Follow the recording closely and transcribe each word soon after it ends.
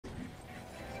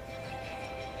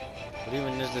What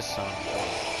even is this song?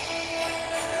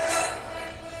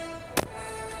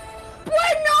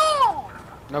 Bueno!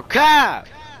 No cap!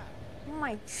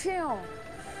 My chill.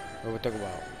 What we talk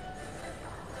about?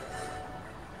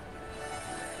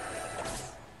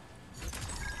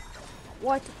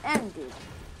 What ended?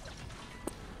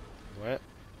 What?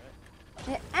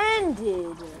 It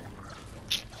ended.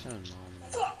 I don't know,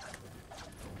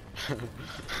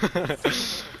 man.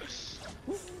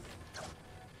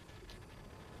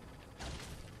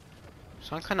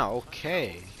 Sound kinda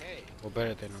okay. Well,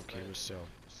 better than okay, but still.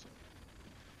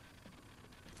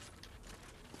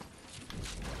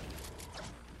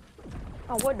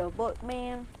 Oh, what the fuck,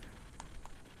 man?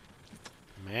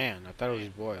 Man, I thought it was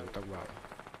boy. I'm talking about.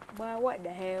 Boy, what the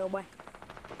hell, boy?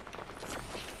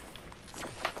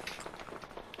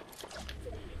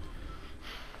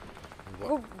 What?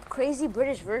 Go crazy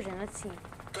British version, let's see.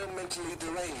 Go mentally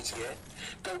deranged, yeah?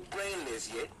 Go brainless,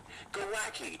 yeah? Go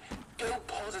wacky. Go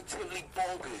positively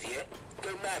bonkers, yeah?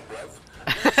 Go mad, bruv.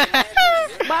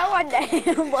 Boy, what the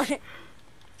hell, boy?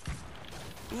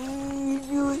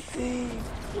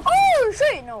 Oh,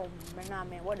 shit! No, but nah,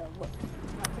 man, what the fuck?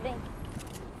 Not today.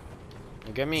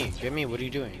 Get me. What are you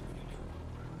doing?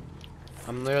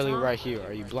 I'm literally right here.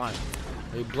 Are you blind?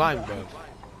 Are you blind, bro?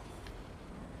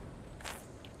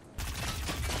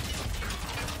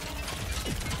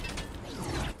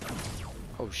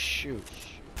 Oh shoot.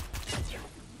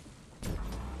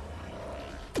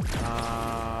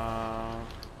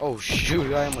 Oh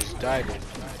shoot! I almost died.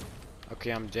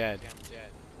 Okay, I'm dead.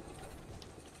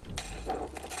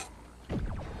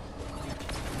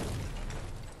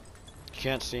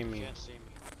 Can't see me.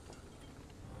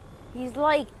 He's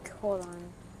like, hold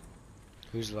on.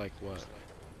 Who's like what?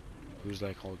 Who's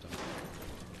like hold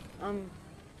on?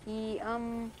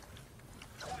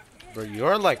 Bro,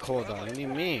 you're like hold on. What do you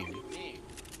mean?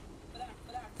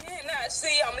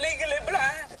 See, I'm legally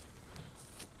blind.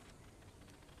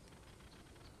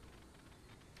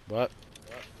 What?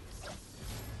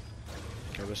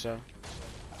 Okay, what's up?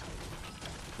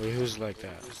 Wait, who's like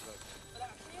that?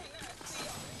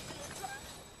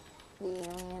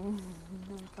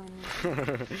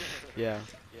 Yeah.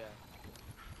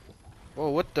 Whoa,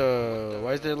 what the?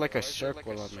 Why is there like a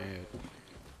circle on my head?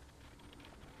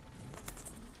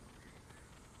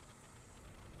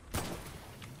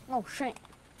 Oh shit.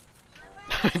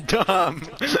 Dumb.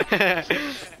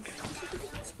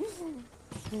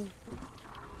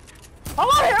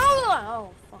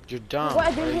 Oh, fuck. You're dumb.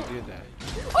 Why Why do you didn't do that?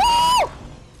 Oh!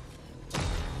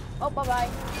 Oh, bye-bye.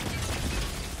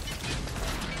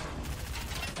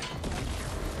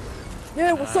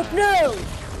 Yeah, what's up now?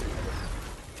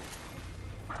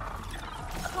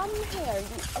 Come here,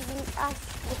 you ugly ass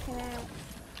looking out.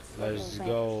 Let's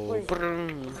go.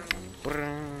 Brum,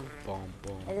 brum, bum,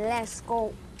 bum. Let's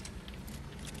go.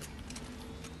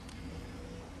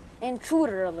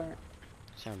 Intruder alert.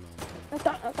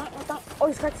 Oh,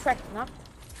 he's correct. Knocked.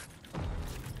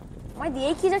 My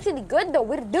DA is actually good though.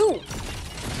 What to do?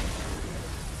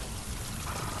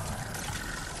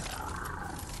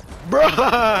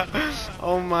 Bruh!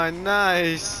 Oh my,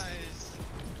 nice.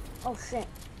 Oh shit.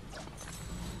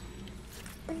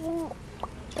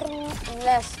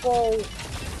 Let's go.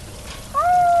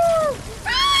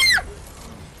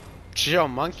 Chill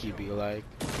monkey be like.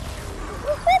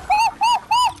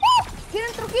 Get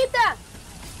him, Truquita!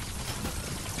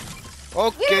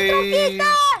 Okay. Get him,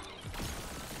 Truquita!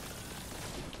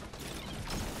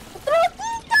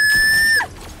 Truquita!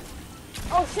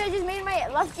 Oh shit, I just made my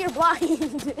left ear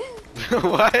blind.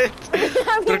 What?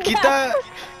 Truquita?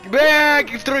 Back!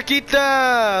 Truquita!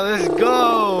 Let's go!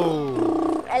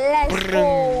 Let's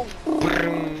go.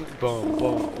 Brum, bum,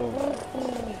 bum, bum.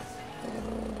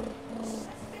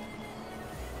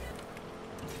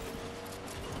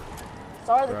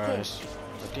 Sorry, the Guys,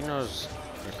 Latinos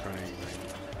are crying right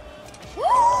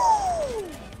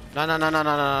No, now.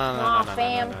 No.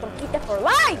 fam, Truquita for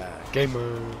life.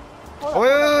 Gamer. Hold Oh,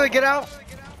 up. wait, get out.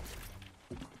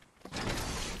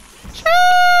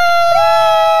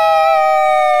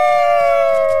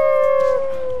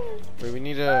 Wait, we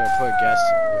need to put gas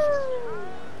in it.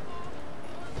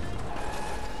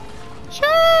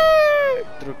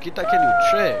 Truquita can do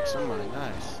tricks. Oh my,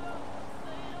 nice.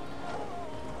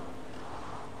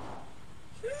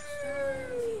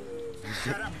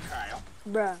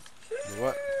 Bruh.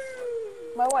 What?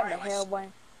 But what the hell, boy?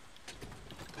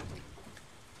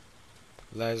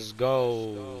 Let's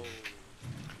go.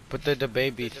 Put the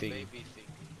baby thing.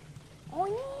 Oh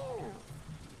yeah.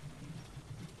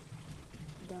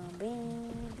 Dun,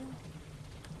 bing, dun.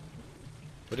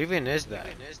 What even is that?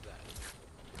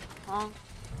 Huh?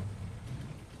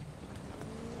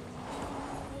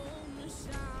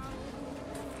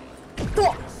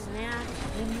 Fuck. Nah.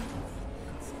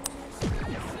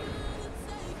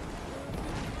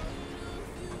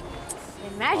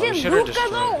 Imagine Luca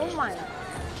though. Oh my.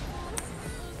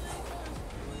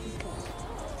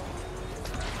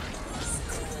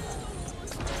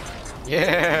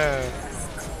 Yeah.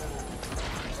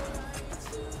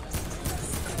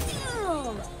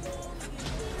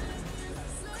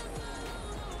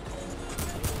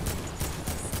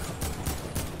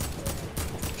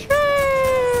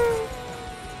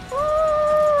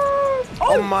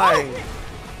 Oh my.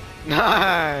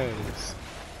 Nice.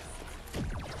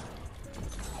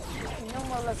 No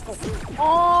more, let's go.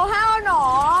 Oh, hell no.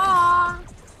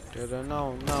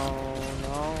 No.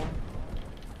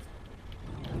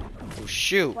 Oh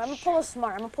shoot. Well, I'm gonna pull a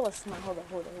smart. Hold on.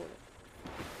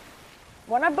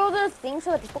 When I build a thing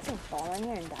so that people can fall in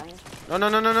here and die. No.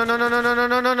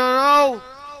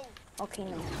 Okay,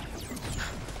 no.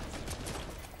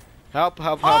 Help.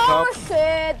 Oh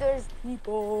shit, there's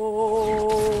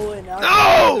people in our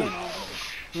No!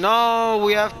 No,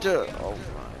 we have to. Oh my.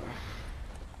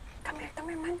 Come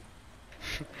here, man.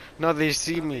 No, they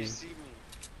see me.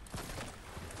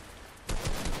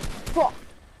 Fuck.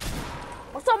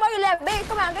 What's up, buddy? Left big.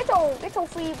 Come on, get your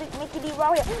free Mickey D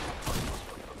right here.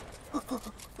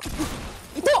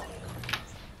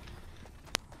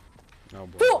 No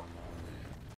boy. Fuck.